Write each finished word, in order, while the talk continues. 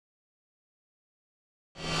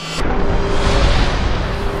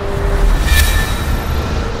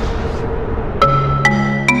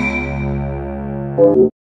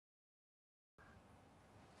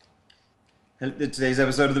Today's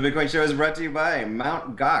episode of the Bitcoin Show is brought to you by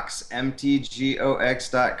Mt. Gox,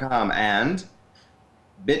 mtgox.com, and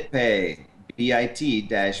BitPay, bit-pay.com,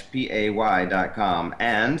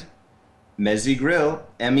 and Meze Grill,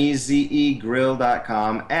 meze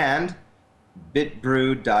grill.com, and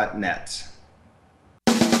bitbrew.net.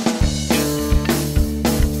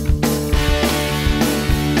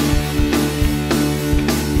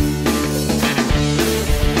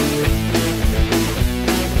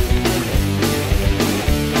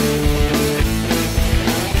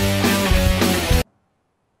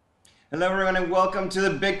 Hello everyone and welcome to the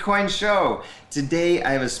Bitcoin Show. Today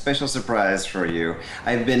I have a special surprise for you.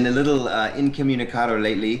 I've been a little incommunicado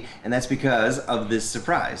lately, and that's because of this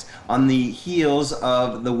surprise. On the heels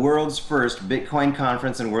of the world's first Bitcoin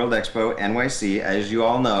conference and World Expo NYC, as you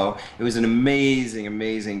all know, it was an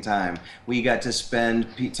amazing time. We got to spend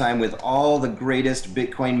time with all the greatest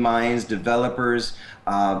Bitcoin minds, developers,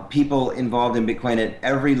 people involved in Bitcoin at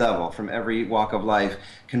every level, from every walk of life,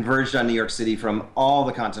 converged on New York City from all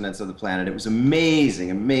the continents of the planet. It was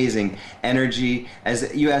amazing energy.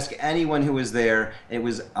 As you ask anyone who was there, it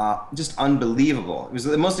was just unbelievable. It was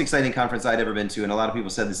the most exciting conference I'd ever been to, and a lot of people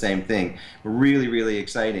said the same thing. Really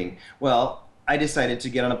exciting. Well, I decided to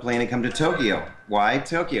get on a plane and come to Tokyo. Why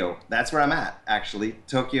Tokyo? That's where I'm at, actually,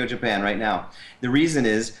 Tokyo, Japan, right now. The reason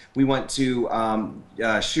is we want to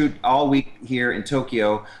shoot all week here in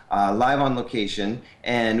Tokyo, live on location,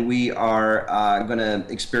 and we are going to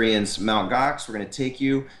experience Mt. Gox. We're going to take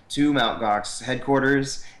you to Mt. Gox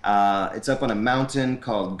headquarters. It's up on a mountain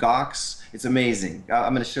called Gox. It's amazing.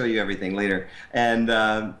 I'm going to show you everything later. And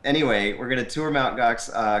anyway, we're going to tour Mt.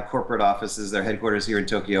 Gox corporate offices, their headquarters here in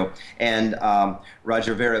Tokyo. And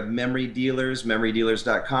Roger Ver of Memory Dealers,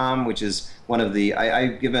 memorydealers.com, which is one of the,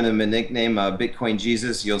 I've given him a nickname, Bitcoin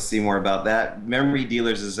Jesus. You'll see more about that. Memory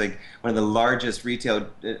Dealers is like one of the largest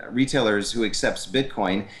retailers who accepts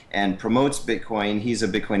Bitcoin and promotes Bitcoin. He's a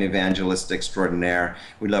Bitcoin evangelist extraordinaire.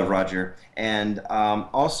 We love Roger. And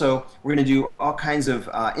also, we're going to do all kinds of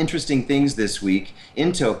interesting things this week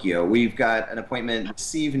in Tokyo. We've got an appointment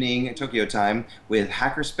this evening, Tokyo time, with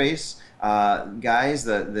Hackerspace. Guys,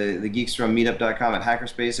 the geeks from meetup.com at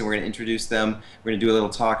Hackerspace, and we're going to introduce them. We're going to do a little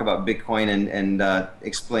talk about Bitcoin and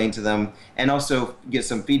explain to them, and also get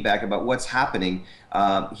some feedback about what's happening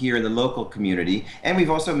here in the local community. And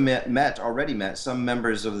we've also already met some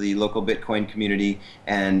members of the local Bitcoin community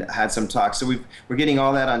and had some talks. So we're getting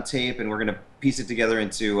all that on tape, and we're going to piece it together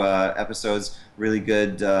into episodes. Really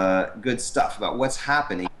good stuff about what's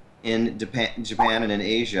happening in Japan and in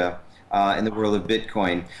Asia. In the world of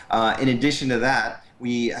Bitcoin. In addition to that,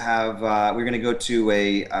 we're going to go to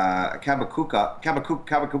a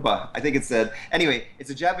Kabakupa, I think it said. Anyway, it's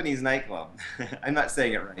a Japanese nightclub. I'm not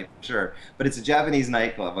saying it right, for sure, but it's a Japanese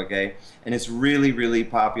nightclub, okay? And it's really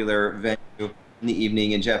popular venue in the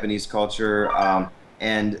evening in Japanese culture.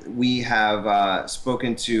 And we have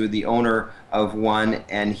spoken to the owner of one,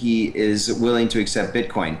 and he is willing to accept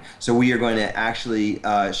Bitcoin. So we are going to actually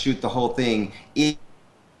shoot the whole thing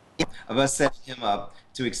of us setting him up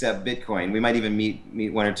to accept Bitcoin. We might even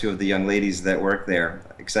meet one or two of the young ladies that work there.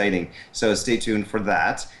 Exciting. So stay tuned for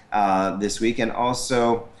that this week. And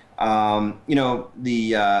also, you know,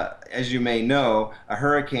 as you may know, a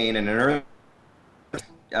hurricane and an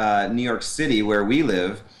earthquake, New York City, where we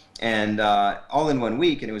live, and all in one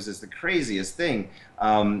week, and it was just the craziest thing.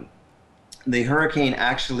 The earthquake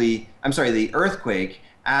actually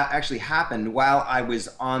happened while I was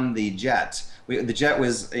on the jet. The jet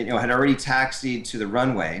was, had already taxied to the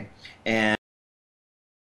runway, and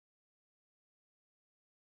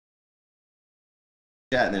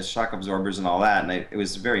there's shock absorbers and all that, and it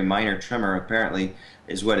was a very minor tremor, apparently,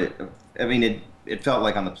 is what it felt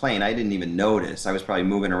like on the plane. I didn't even notice. I was probably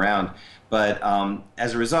moving around. But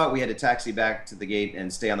as a result, we had to taxi back to the gate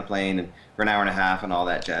and stay on the plane for an hour and a half and all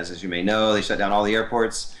that jazz. As you may know, they shut down all the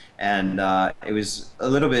airports, and it was a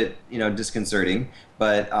little bit, disconcerting.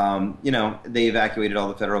 But they evacuated all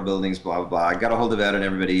the federal buildings, blah blah blah. I got a hold of Ed and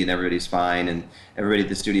everybody's fine, and everybody at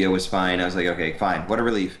the studio was fine. I was like, okay, fine, what a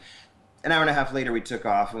relief. An hour and a half later, we took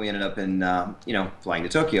off, and we ended up in, flying to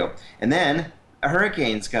Tokyo, and then a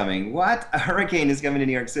hurricane's coming. What? A hurricane is coming to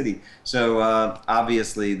New York City. So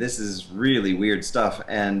obviously this is really weird stuff,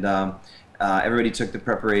 and everybody took the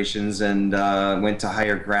preparations and went to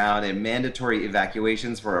higher ground, and mandatory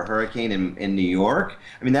evacuations for a hurricane in New York.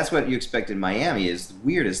 I mean, that's what you expect in Miami, is the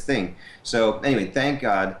weirdest thing. So anyway, thank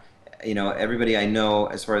God, everybody I know,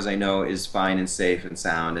 as far as I know, is fine and safe and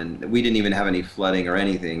sound, and we didn't even have any flooding or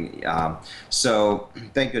anything. So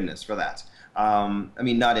thank goodness for that. I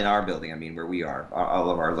mean, not in our building. I mean, where we are, all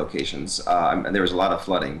of our locations. And there was a lot of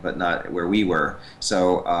flooding, but not where we were.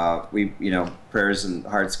 So prayers and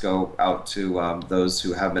hearts go out to those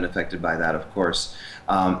who have been affected by that, of course.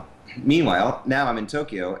 Meanwhile, now I'm in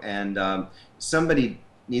Tokyo, and somebody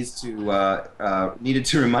needed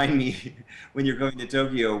to remind me when you're going to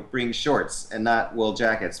Tokyo, bring shorts and not wool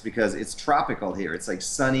jackets because it's tropical here. It's like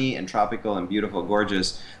sunny and tropical and beautiful,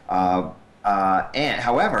 gorgeous. And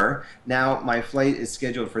however, now my flight is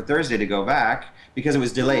scheduled for Thursday to go back because it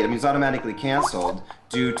was delayed. I mean, it's automatically canceled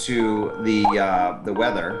due to the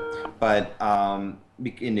weather, but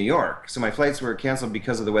in New York. So my flights were canceled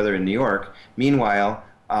because of the weather in New York. Meanwhile,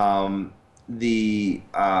 the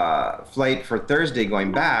flight for Thursday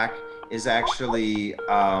going back is actually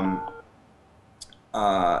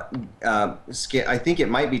I think it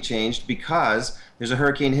might be changed because there's a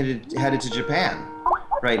hurricane headed to Japan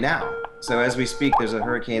right now. So as we speak, there's a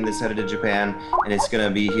hurricane that's headed to Japan, and it's going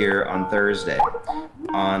to be here on Thursday,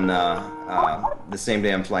 on the same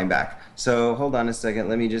day I'm flying back. So hold on a second.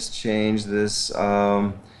 Let me just change this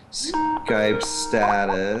Skype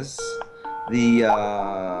status.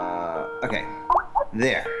 Okay,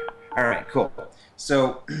 there. All right, cool.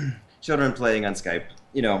 So children playing on Skype,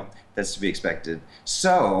 that's to be expected.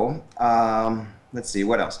 So let's see,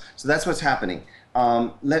 what else? So that's what's happening.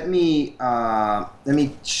 Let me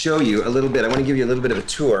show you a little bit. I want to give you a little bit of a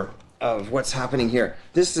tour of what's happening here.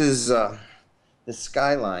 This is the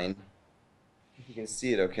skyline. If you can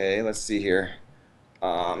see it okay. Let's see here.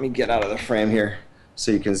 Let me get out of the frame here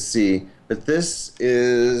so you can see. But this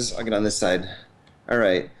is, I'll get on this side. All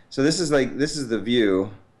right. So this is the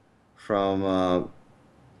view from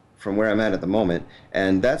where I'm at the moment,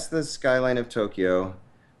 and that's the skyline of Tokyo.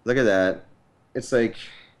 Look at that. It's like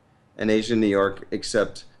an Asian New York,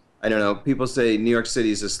 except, I don't know, people say New York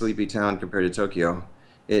City is a sleepy town compared to Tokyo.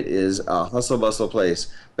 It is a hustle-bustle place.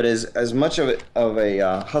 But as much of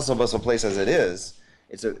a hustle-bustle place as it is,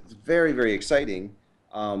 it's very, very exciting.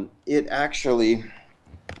 It actually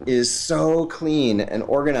is so clean and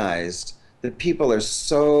organized. The people are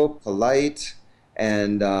so polite,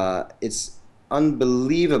 and it's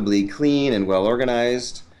unbelievably clean and well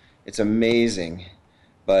organized. It's amazing.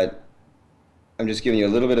 But I'm just giving you a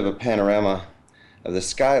little bit of a panorama of the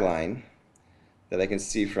skyline that I can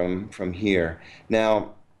see from here.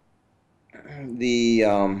 Now,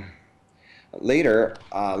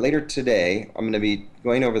 later today, I'm going to be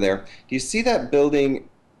going over there. Do you see that building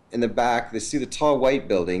in the back? You see the tall white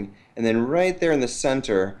building, and then right there in the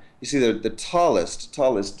center, you see the tallest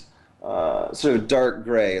sort of dark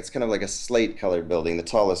gray. It's kind of like a slate-colored building, the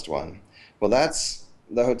tallest one. Well, that's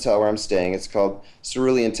the hotel where I'm staying. It's called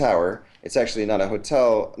Cerulean Tower. It's actually not a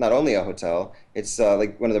hotel, not only a hotel, it's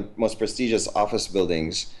like one of the most prestigious office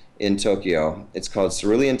buildings in Tokyo. It's called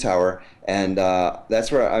Cerulean Tower, and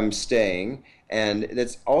that's where I'm staying. And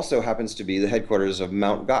that also happens to be the headquarters of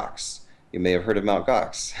Mt. Gox. You may have heard of Mt.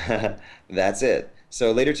 Gox. That's it.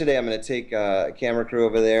 So later today, I'm going to take a camera crew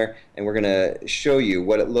over there, and we're going to show you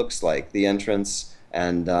what it looks like, the entrance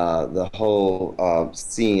and the whole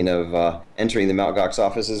scene of entering the Mt. Gox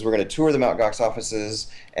offices. We're going to tour the Mt. Gox offices,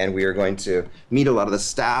 and we are going to meet a lot of the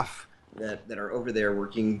staff that are over there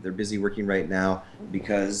working. They're busy working right now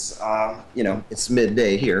because, it's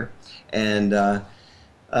midday here. And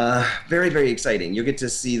very, very exciting. You'll get to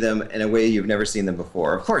see them in a way you've never seen them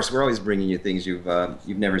before. Of course, we're always bringing you things you've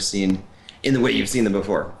never seen in the way you've seen them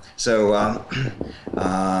before. So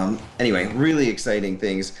anyway, really exciting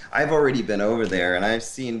things. I've already been over there and I've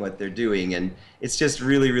seen what they're doing, and it's just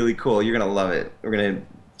really, really cool. You're gonna love it. We're gonna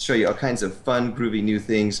show you all kinds of fun, groovy new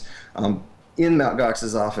things in Mt.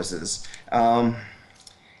 Gox's offices. And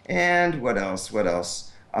what else? What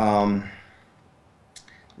else? What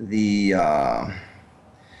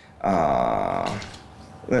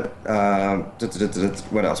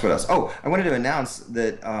else? What else? Oh, I wanted to announce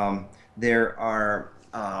that there are,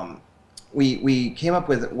 we came up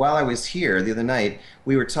with, while I was here the other night,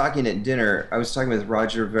 we were talking at dinner. I was talking with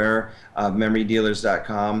Roger Ver of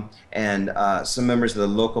MemoryDealers.com and some members of the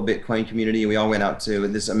local Bitcoin community. We all went out to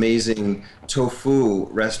this amazing tofu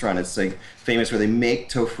restaurant. It's like famous where they make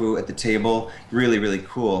tofu at the table. Really, really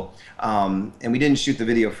cool. And we didn't shoot the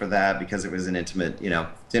video for that because it was an intimate,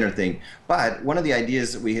 dinner thing. But one of the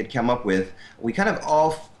ideas that we had come up with, we kind of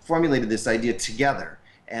all formulated this idea together.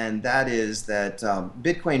 And that is that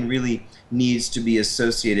Bitcoin really needs to be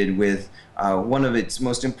associated with one of its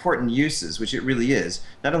most important uses, which it really is.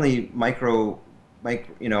 Not only micro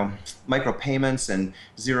payments and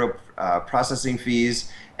zero processing fees,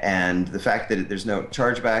 and the fact that there's no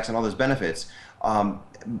chargebacks and all those benefits. Um,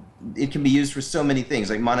 it can be used for so many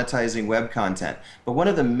things, like monetizing web content. But one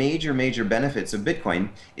of the major benefits of Bitcoin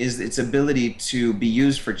is its ability to be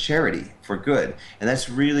used for charity, for good. And that's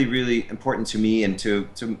really important to me and to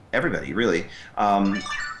everybody, really.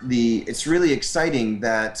 It's really exciting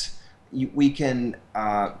that we can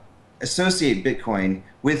associate Bitcoin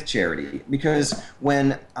with charity, because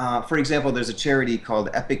when, for example, there's a charity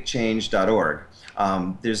called epicchange.org.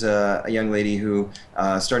 There's a young lady who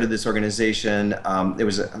started this organization. There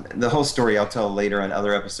was the whole story I'll tell later on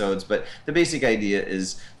other episodes, but the basic idea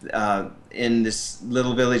is in this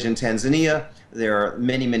little village in Tanzania, there are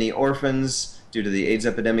many orphans due to the AIDS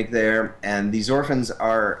epidemic there, and these orphans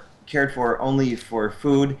are cared for only for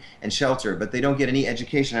food and shelter, but they don't get any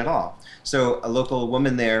education at all. So a local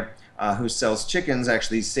woman there who sells chickens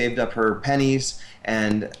actually saved up her pennies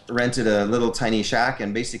and rented a little tiny shack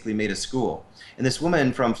and basically made a school. And this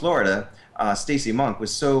woman from Florida, Stacy Monk,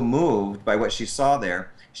 was so moved by what she saw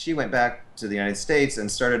there, she went back to the United States and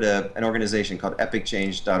started an organization called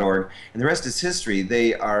epicchange.org. And the rest is history.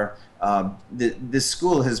 They are this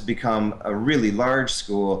school has become a really large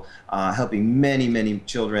school, helping many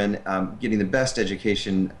children getting the best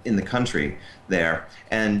education in the country there.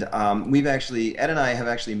 And Ed and I have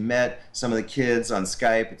actually met some of the kids on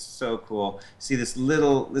Skype. It's so cool. See this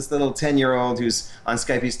little 10-year-old who's on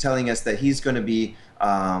Skype. He's telling us that he's going to be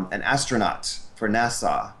an astronaut for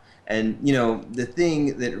NASA. And you know, the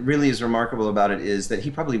thing that really is remarkable about it is that he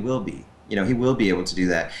probably will be. You know, he will be able to do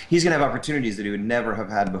that. He's going to have opportunities that he would never have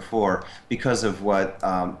had before because of what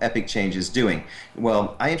EpicChange is doing.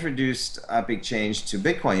 Well, I introduced EpicChange to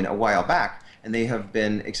Bitcoin a while back, and they have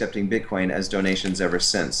been accepting Bitcoin as donations ever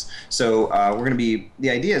since. So the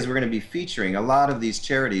idea is we're going to be featuring a lot of these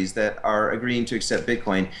charities that are agreeing to accept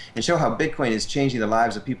Bitcoin and show how Bitcoin is changing the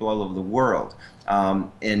lives of people all over the world.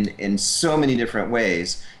 In so many different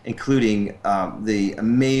ways, including the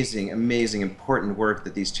amazing important work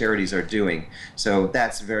that these charities are doing. So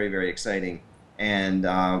that's very exciting. And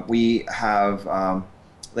we have,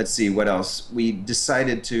 let's see, what else? We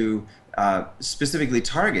decided to specifically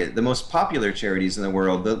target the most popular charities in the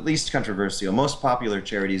world, the least controversial, most popular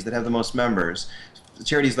charities that have the most members.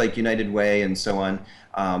 Charities like United Way and so on,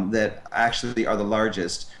 that actually are the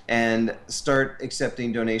largest, and start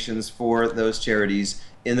accepting donations for those charities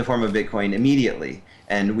in the form of Bitcoin immediately.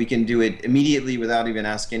 And we can do it immediately without even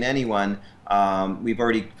asking anyone. We've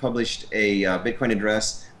already published a Bitcoin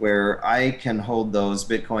address where I can hold those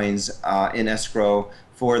Bitcoins in escrow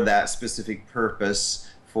for that specific purpose,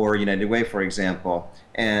 for United Way, for example,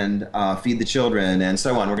 and Feed the Children, and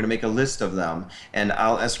so on. We're going to make a list of them, and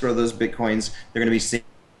I'll escrow those Bitcoins. They're going to be saved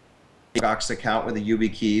in a Box account with a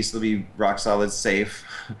YubiKey, so they'll be rock solid safe,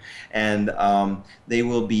 and they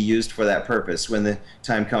will be used for that purpose. When the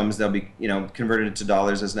time comes, they'll be, you know, converted into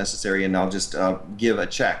dollars as necessary, and I'll just give a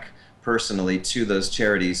check personally to those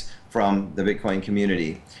charities from the Bitcoin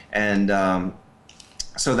community. And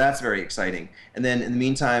so that's very exciting. And then in the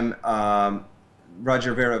meantime,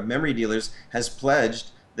 Roger Vera of Memory Dealers has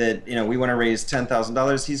pledged that, you know, we want to raise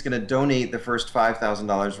 $10,000. He's going to donate the first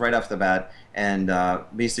 $5,000 right off the bat, and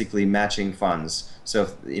basically matching funds. So,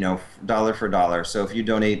 you know, dollar for dollar. So if you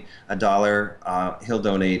donate $1, he'll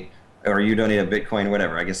donate, or you donate a Bitcoin,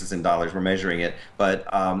 whatever. I guess it's in dollars. We're measuring it. But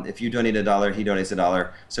if you donate $1, he donates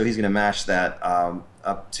 $1. So he's going to match that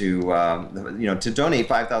up to, you know, to donate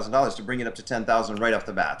 $5,000 to bring it up to $10,000 right off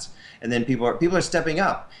the bat. And then people are stepping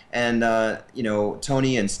up. And you know,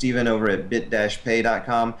 Tony and Steven over at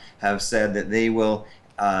bit-pay.com have said that they will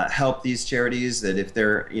help these charities, that if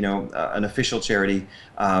they're, you know, an official charity,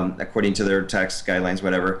 according to their tax guidelines,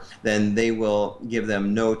 whatever, then they will give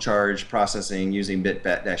them no charge processing using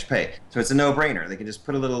bit-pay. So it's a no-brainer. They can just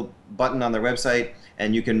put a little button on their website,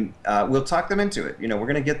 and you can, we'll talk them into it. You know, we're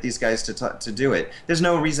going to get these guys to do it. There's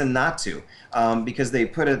no reason not to, because they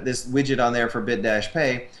put this widget on there for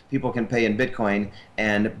bit-pay. People can pay in Bitcoin,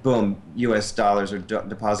 and boom, US dollars are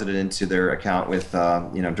deposited into their account with,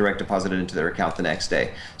 you know, direct deposited into their account the next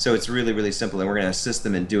day. So it's really simple, and we're going to assist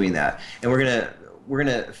them in doing that. And we're going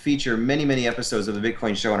to feature many episodes of the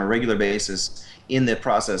Bitcoin Show on a regular basis in the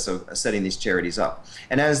process of setting these charities up.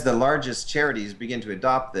 And as the largest charities begin to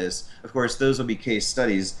adopt this, of course, those will be case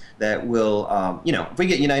studies that will, you know, if we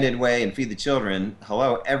get United Way and Feed the Children,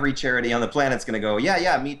 hello, every charity on the planet's going to go,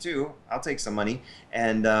 yeah, me too, I'll take some money.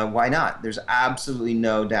 And why not? There's absolutely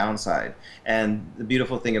no downside. And the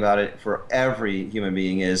beautiful thing about it for every human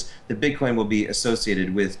being is that Bitcoin will be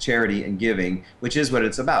associated with charity and giving, which is what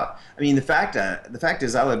it's about. I mean, the fact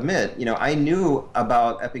is, I'll admit, you know, I knew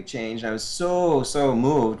about EpicChange, and I was so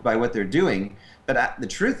moved by what they're doing But the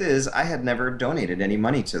truth is, I had never donated any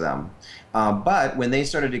money to them. But when they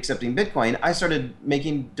started accepting Bitcoin, I started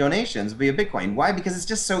making donations via Bitcoin. Why? Because it's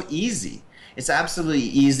just so easy. It's absolutely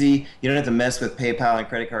easy. You don't have to mess with PayPal and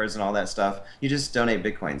credit cards and all that stuff. You just donate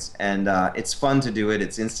Bitcoins. And it's fun to do it.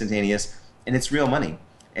 It's instantaneous. And it's real money.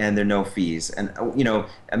 And there are no fees. And,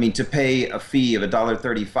 I mean, to pay a fee of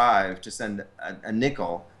 $1.35 to send a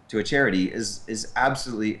nickel to a charity is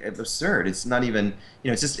absolutely absurd. It's not even,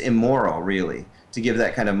 it's just immoral, really, to give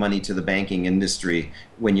that kind of money to the banking industry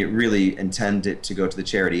when you really intend it to go to the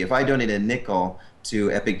charity. If I donate a nickel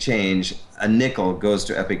to Epic Change, a nickel goes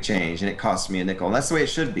to Epic Change, and it costs me a nickel. And that's the way it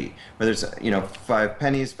should be, whether it's 5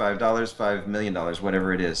 pennies, $5, $5 million,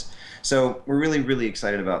 whatever it is. So we're really, really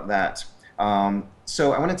excited about that.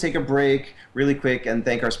 So I want to take a break really quick and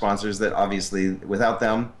thank our sponsors that obviously without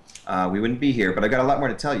them we wouldn't be here. But I've got a lot more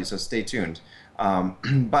to tell you, so stay tuned.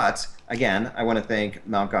 But again, I want to thank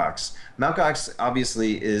Mt. Gox. Mt. Gox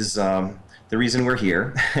obviously is the reason we're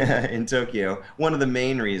here in Tokyo. One of the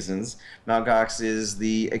main reasons. Mt. Gox is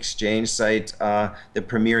the exchange site, the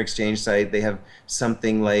premier exchange site. They have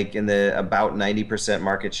something like in the about 90%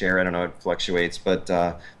 market share. I don't know, it fluctuates, but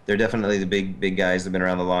they're definitely the big guys that have been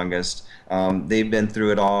around the longest. They've been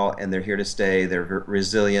through it all, and they're here to stay. They're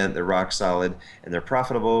resilient, they're rock solid, and they're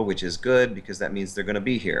profitable, which is good because that means they're going to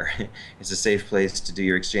be here. It's a safe place to do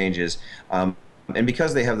your exchanges. And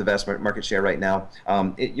because they have the best market share right now,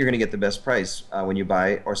 you're going to get the best price when you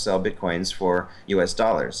buy or sell Bitcoins for US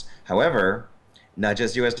dollars. However, not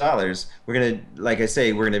just US dollars. We're going to, like I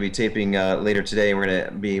say, we're going to be taping later today. We're going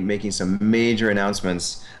to be making some major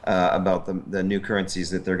announcements about the new currencies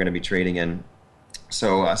that they're going to be trading in.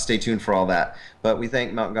 So stay tuned for all that. But we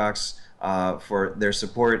thank Mt. Gox for their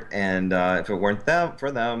support, and if it weren't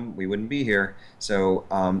for them, we wouldn't be here. So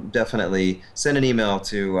definitely send an email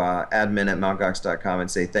to admin@mtgox.com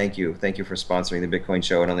and say thank you for sponsoring the Bitcoin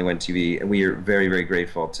Show and Only One TV, and we are very, very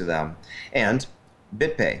grateful to them. And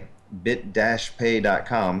BitPay,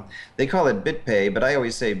 bit-pay.com. They call it BitPay, but I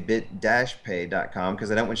always say bit-pay.com because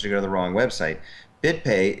I don't want you to go to the wrong website.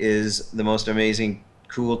 BitPay is the most amazing,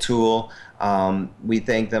 cool tool. We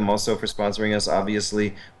thank them also for sponsoring us,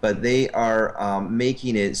 obviously, but they are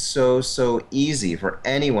making it so easy for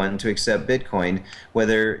anyone to accept Bitcoin.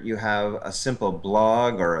 Whether you have a simple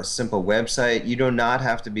blog or a simple website, you do not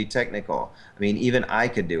have to be technical. I mean, even I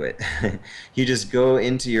could do it. You just go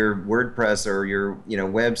into your WordPress or your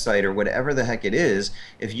website or whatever the heck it is.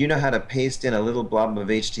 If you know how to paste in a little blob of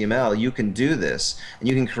HTML, you can do this, and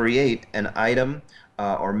you can create an item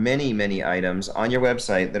or many items on your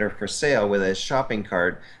website that are for sale with a shopping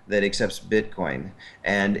cart that accepts Bitcoin.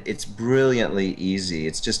 And it's brilliantly easy.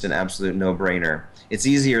 It's just an absolute no-brainer. It's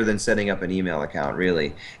easier than setting up an email account,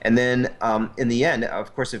 really. And then in the end,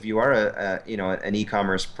 of course, if you are an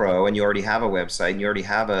e-commerce pro and you already have a website and you already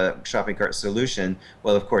have a shopping cart solution,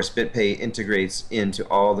 well, of course, BitPay integrates into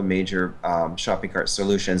all the major shopping cart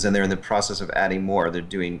solutions, and they're in the process of adding more. They're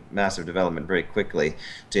doing massive development very quickly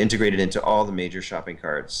to integrate it into all the major shopping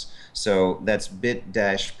carts. So that's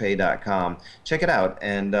bit-pay.com. Check it out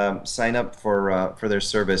and sign up for their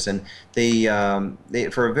service. And they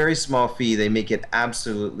for a very small fee, they make it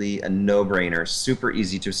absolutely a no-brainer, super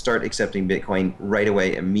easy to start accepting Bitcoin right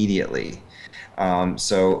away, immediately.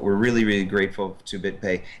 So we're really grateful to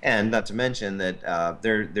BitPay, and not to mention that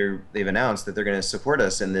they've announced that they're going to support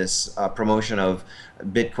us in this promotion of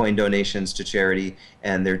Bitcoin donations to charity,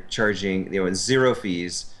 and they're charging zero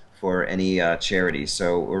fees for any charity.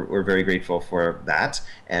 So we're very grateful for that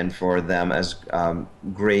and for them as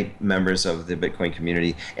great members of the Bitcoin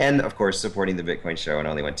community, and of course supporting the Bitcoin Show and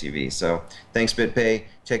Only One TV. So thanks, BitPay.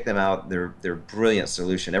 Check them out. They're a brilliant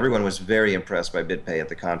solution. Everyone was very impressed by BitPay at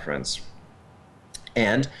the conference.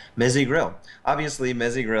 And Mezzi Grill. Obviously,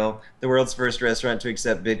 Mezzi Grill, the world's first restaurant to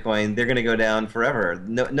accept Bitcoin, they're going to go down forever.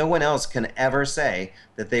 No one else can ever say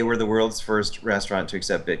that they were the world's first restaurant to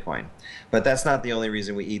accept Bitcoin. But that's not the only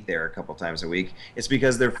reason we eat there a couple times a week. It's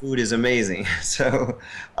because their food is amazing. So,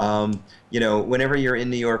 whenever you're in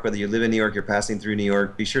New York, whether you live in New York, you're passing through New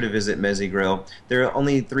York, be sure to visit Mezzi Grill. They're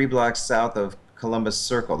only 3 blocks south of Columbus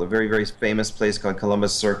Circle, the very famous place called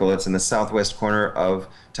Columbus Circle. It's in the southwest corner of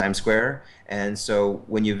Times Square. And so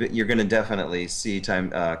when you're going to definitely see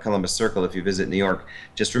Columbus Circle if you visit New York.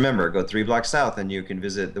 Just remember, go 3 blocks south and you can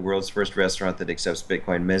visit the world's first restaurant that accepts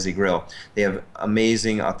Bitcoin, Mezzi Grill. They have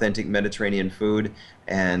amazing, authentic Mediterranean food,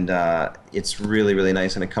 and it's really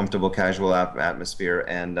nice in a comfortable, casual atmosphere,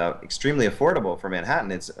 and extremely affordable for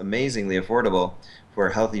Manhattan. It's amazingly affordable for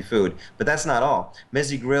healthy food. But that's not all.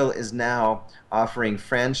 Mezzi Grill is now offering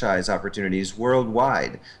franchise opportunities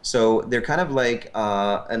worldwide. So they're kind of like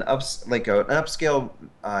about an upscale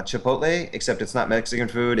Chipotle, except it's not Mexican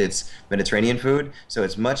food, it's Mediterranean food. So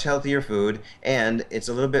it's much healthier food, and it's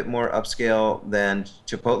a little bit more upscale than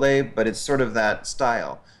Chipotle, but it's sort of that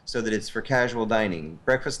style, so that it's for casual dining,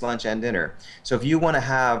 breakfast, lunch, and dinner. So if you want to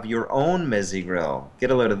have your own Mezzi Grill,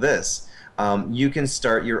 get a load of this. You can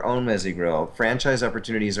start your own Mezzi Grill. Franchise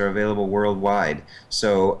opportunities are available worldwide.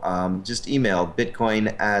 So just email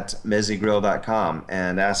bitcoin@mezzigrill.com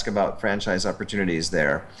and ask about franchise opportunities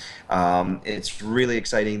there. It's really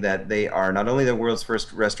exciting that they are not only the world's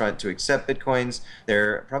first restaurant to accept Bitcoins,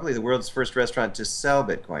 they're probably the world's first restaurant to sell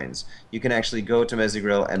Bitcoins. You can actually go to Mezzi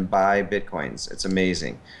Grill and buy Bitcoins. It's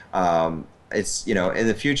amazing. It's, you know, in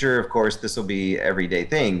the future, of course, this will be everyday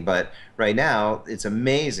thing, but right now it's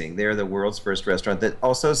amazing. They're the world's first restaurant that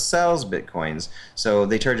also sells Bitcoins. So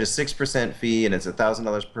they charge a 6% fee, and it's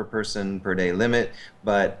 $1,000 per person per day limit,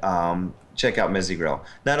 but check out Mezzi Grill.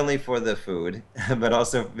 Not only for the food, but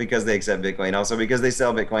also because they accept Bitcoin, also because they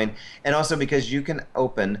sell Bitcoin, and also because you can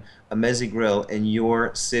open a Mezzi Grill in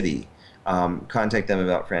your city. Contact them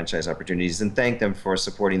about franchise opportunities and thank them for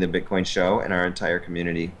supporting the Bitcoin show and our entire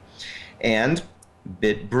community. And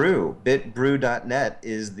BitBrew. BitBrew.net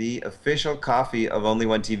is the official coffee of Only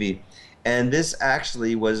One TV. And this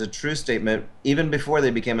actually was a true statement even before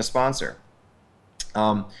they became a sponsor.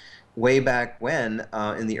 Way back when,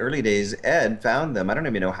 in the early days, Ed found them. I don't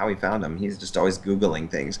even know how he found them. He's just always Googling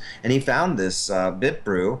things. And he found this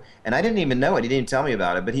BitBrew, and I didn't even know it. He didn't tell me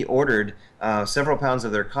about it, but he ordered several pounds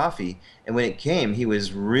of their coffee. And when it came, he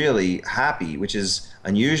was really happy, which is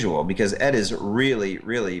unusual because Ed is really,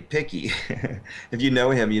 really picky. If you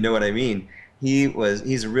know him, you know what I mean.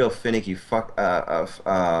 He's a real finicky frugal,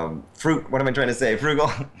 what am I trying to say?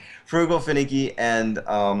 Frugal, finicky, and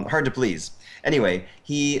hard to please. Anyway,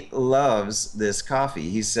 he loves this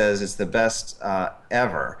coffee. He says it's the best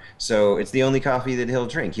ever. So it's the only coffee that he'll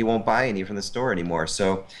drink. He won't buy any from the store anymore.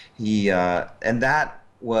 So and that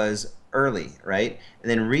was early, right?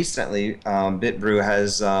 And then recently, BitBrew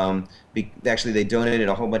has actually they donated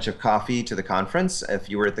a whole bunch of coffee to the conference. If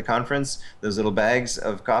you were at the conference, those little bags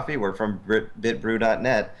of coffee were from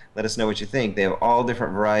bitbrew.net. Let us know what you think. They have all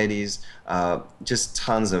different varieties, just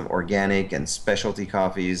tons of organic and specialty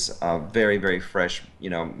coffees, very, very fresh, you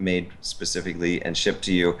know, made specifically and shipped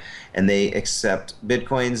to you. And they accept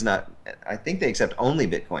Bitcoins. I think they accept only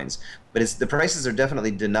Bitcoins, but the prices are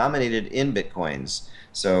definitely denominated in Bitcoins.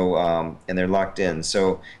 So and they're locked in.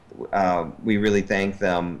 So we really thank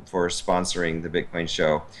them for sponsoring the Bitcoin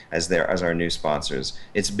show as our new sponsors.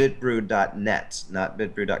 It's bitbrew.net, not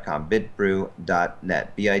bitbrew.com.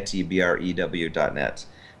 Bitbrew.net, bitbrew.net.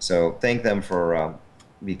 So thank them for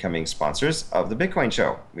becoming sponsors of the Bitcoin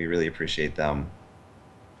show. We really appreciate them.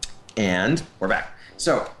 And we're back.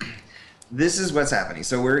 So this is what's happening.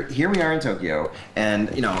 So we are in Tokyo,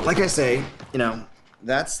 and you know, like I say, you know,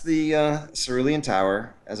 that's the Cerulean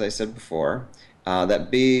Tower, as I said before. That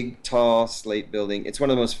big, tall slate building. It's one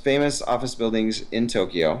of the most famous office buildings in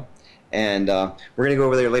Tokyo. And we're going to go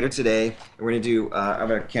over there later today. We're going to do, I have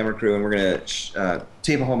a camera crew, and we're going to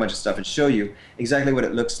tape a whole bunch of stuff and show you exactly what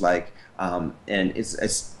it looks like. And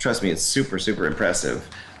it's trust me, it's super, super impressive.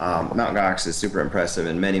 Mt. Gox is super impressive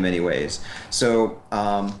in many, many ways. So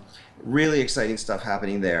really exciting stuff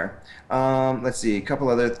happening there. Let's see, a couple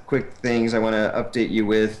other quick things I want to update you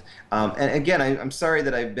with. And again, I'm sorry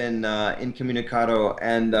that I've been incommunicado,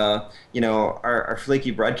 and you know, our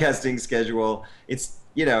flaky broadcasting schedule. It's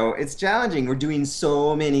challenging. We're doing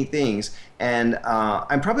so many things, and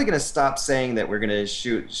I'm probably going to stop saying that we're going to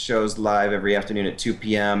shoot shows live every afternoon at 2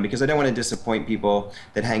 p.m. because I don't want to disappoint people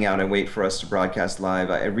that hang out and wait for us to broadcast live.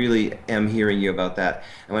 I really am hearing you about that.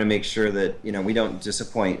 I want to make sure that, you know, we don't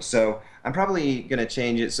disappoint. So I'm probably going to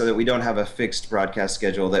change it so that we don't have a fixed broadcast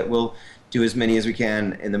schedule, that we'll do as many as we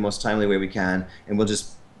can in the most timely way we can, and we'll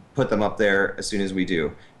just put them up there as soon as we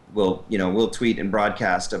do. We'll tweet and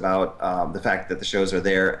broadcast about the fact that the shows are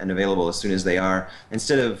there and available as soon as they are,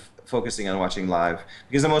 instead of focusing on watching live,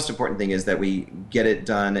 because the most important thing is that we get it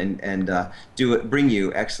done and bring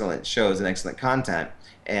you excellent shows and excellent content,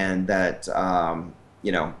 and that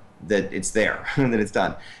that it's there, that it's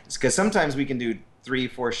done. It's because sometimes we can do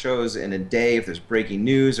 3-4 shows in a day if there's breaking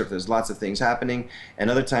news or if there's lots of things happening,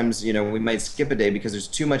 and other times, you know, we might skip a day because there's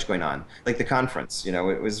too much going on, like the conference. You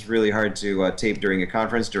know, it was really hard to tape during a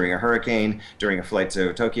conference, during a hurricane, during a flight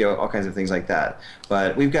to Tokyo, all kinds of things like that.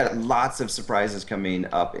 But we've got lots of surprises coming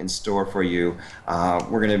up in store for you.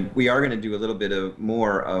 We are gonna do a little bit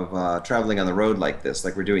more of traveling on the road like this,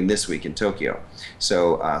 like we're doing this week in Tokyo.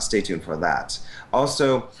 So stay tuned for that.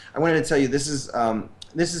 Also, I wanted to tell you, this is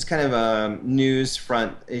kind of a news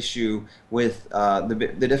front issue with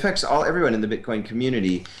that affects everyone in the Bitcoin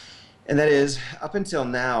community. And that is up until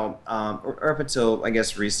now, or up until I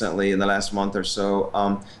guess recently in the last month or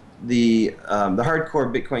so, the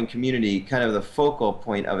hardcore Bitcoin community, kind of the focal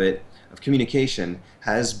point of it, of communication,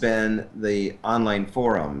 has been the online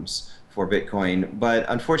forums for Bitcoin. But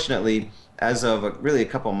unfortunately, as of really a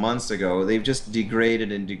couple months ago, they've just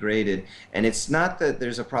degraded and degraded. And it's not that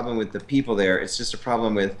there's a problem with the people there; it's just a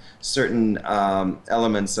problem with certain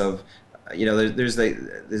elements of, there's like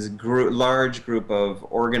this large group of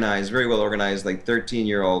organized, very well organized, like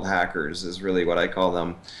 13-year-old hackers is really what I call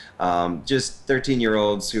them. Just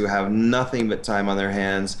 13-year-olds who have nothing but time on their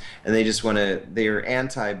hands, and they just want to, they're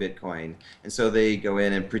anti-Bitcoin. And so they go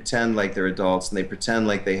in and pretend like they're adults, and they pretend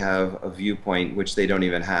like they have a viewpoint, which they don't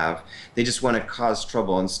even have. They just want to cause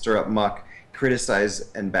trouble and stir up muck,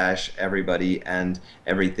 criticize and bash everybody and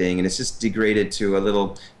everything, and it's just degraded to a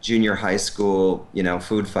little junior high school,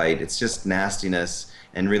 food fight. It's just nastiness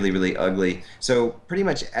and really, really ugly. So pretty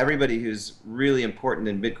much everybody who's really important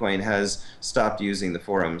in Bitcoin has stopped using the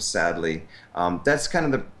forums, sadly. That's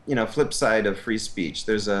kind of the flip side of free speech.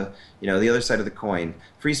 There's the other side of the coin.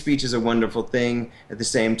 Free speech is a wonderful thing. At the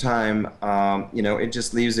same time, it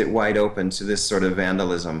just leaves it wide open to this sort of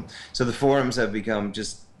vandalism. So the forums have become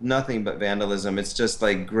just nothing but vandalism. It's just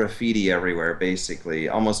like graffiti everywhere, basically.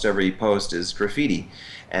 Almost every post is graffiti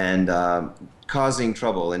and causing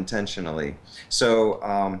trouble intentionally.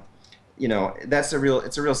 So it's a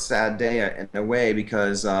real sad day in a way,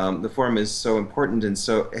 because the forum is so important, and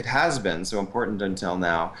so it has been so important until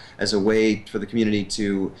now as a way for the community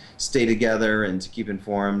to stay together and to keep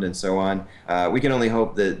informed and so on. We can only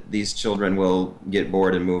hope that these children will get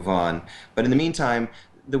bored and move on. But in the meantime,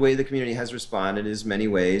 the way the community has responded is many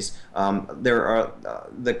ways. There are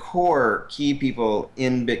the core key people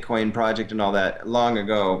in Bitcoin project and all that long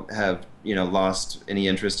ago have lost any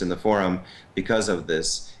interest in the forum because of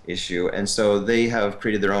this issue, and so they have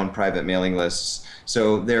created their own private mailing lists.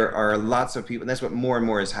 So there are lots of people, and that's what more and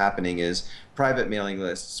more is happening, is private mailing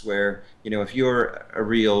lists where, if you're a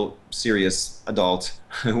real serious adult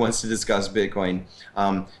who wants to discuss Bitcoin,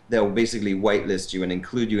 they'll basically whitelist you and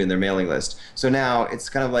include you in their mailing list. So now it's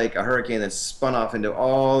kind of like a hurricane that's spun off into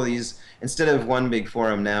all these, instead of one big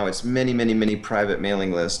forum now, it's many, many, many private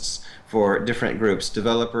mailing lists for different groups,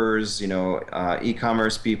 developers,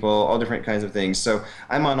 e-commerce people, all different kinds of things. So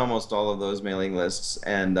I'm on almost all of those mailing lists,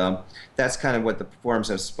 and that's kind of what the forums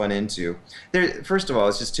have spun into. First of all,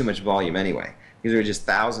 it's just too much volume anyway, because there are just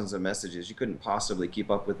thousands of messages. You couldn't possibly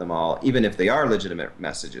keep up with them all, even if they are legitimate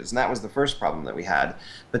messages. And that was the first problem that we had.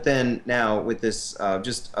 But then now with this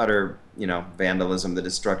just utter vandalism, the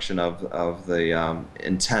destruction of the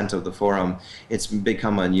intent of the forum, it's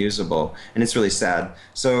become unusable, and it's really sad.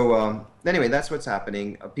 So anyway, that's what's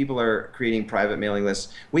happening. People are creating private mailing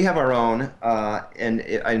lists. We have our own,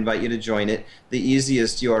 and I invite you to join it. The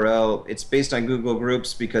easiest URL, it's based on Google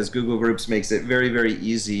Groups, because Google Groups makes it very, very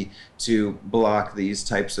easy to block these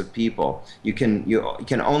types of people. You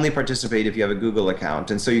can only participate if you have a Google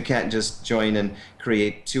account, and so you can't just join and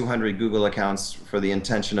create 200 Google accounts for the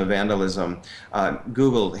intention of vandalism.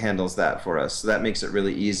 Google handles that for us, so that makes it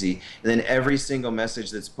really easy. And then every single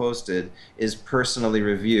message that's posted is personally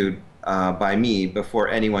reviewed by me before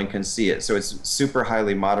anyone can see it. So it's super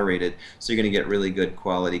highly moderated, so you're going to get really good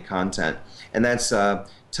quality content. And that's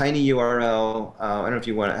tinyurl, I don't know if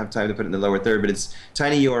you want to have time to put it in the lower third, but it's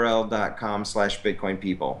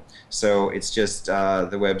tinyurl.com/BitcoinPeople. So it's just, the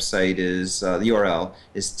website is, the URL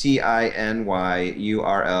is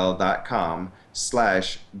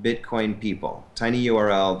tinyurl.com/BitcoinPeople.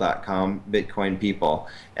 tinyurl.com/BitcoinPeople.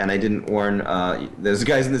 And I didn't warn those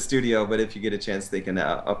guys in the studio, but if you get a chance, they can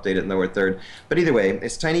update it in the lower third. But either way,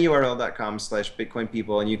 it's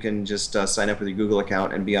tinyurl.com/BitcoinPeople, and you can just sign up with your Google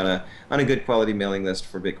account and be on a good quality mailing list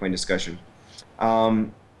for Bitcoin discussion.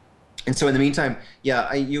 And so in the meantime,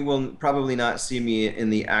 yeah, you will probably not see me in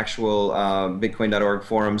the actual Bitcoin.org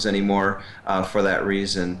forums anymore for that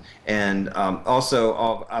reason. And also,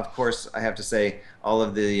 of course, I have to say, all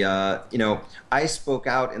of the, I spoke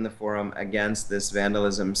out in the forum against this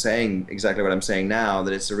vandalism, saying exactly what I'm saying now,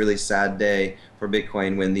 that it's a really sad day for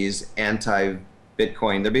Bitcoin when these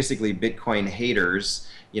anti-Bitcoin, they're basically Bitcoin haters,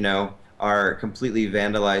 are completely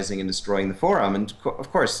vandalizing and destroying the forum. And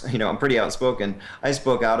of course, I'm pretty outspoken. I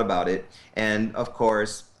spoke out about it, and of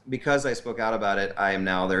course, because I spoke out about it, I am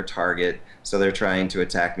now their target. So they're trying to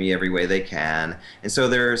attack me every way they can, and so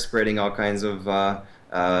they're spreading all kinds of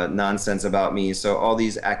nonsense about me. So all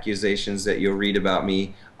these accusations that you'll read about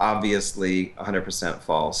me, obviously 100%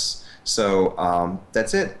 false. So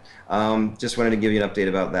that's it. Just wanted to give you an update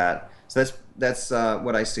about that. So that's that's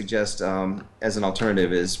what I suggest as an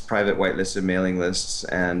alternative is private whitelisted mailing lists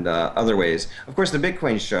and other ways. Of course, the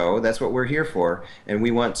Bitcoin show, that's what we're here for, and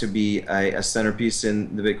we want to be a centerpiece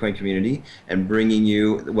in the Bitcoin community and bringing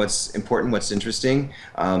you what's important, what's interesting.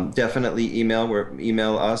 Definitely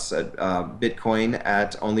email us at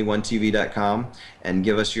bitcoin@onlyoneTV.com and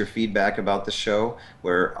give us your feedback about the show.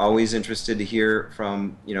 We're always interested to hear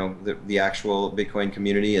from the actual Bitcoin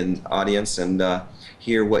community and audience, and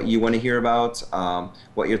hear what you want to hear about,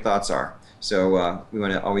 what your thoughts are. So we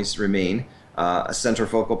want to always remain a center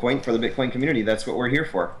focal point for the Bitcoin community. That's what we're here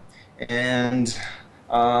for. And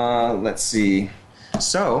let's see.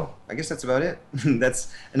 So I guess that's about it. That's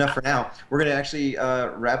enough for now. We're going to actually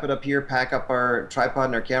wrap it up here, pack up our tripod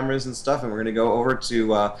and our cameras and stuff, and we're going to go over to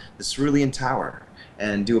the Cerulean Tower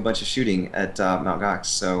and do a bunch of shooting at Mt. Gox.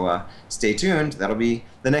 So stay tuned. That'll be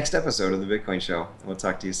the next episode of the Bitcoin Show. We'll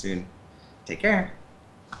talk to you soon. Take care.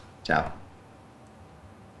 Ciao.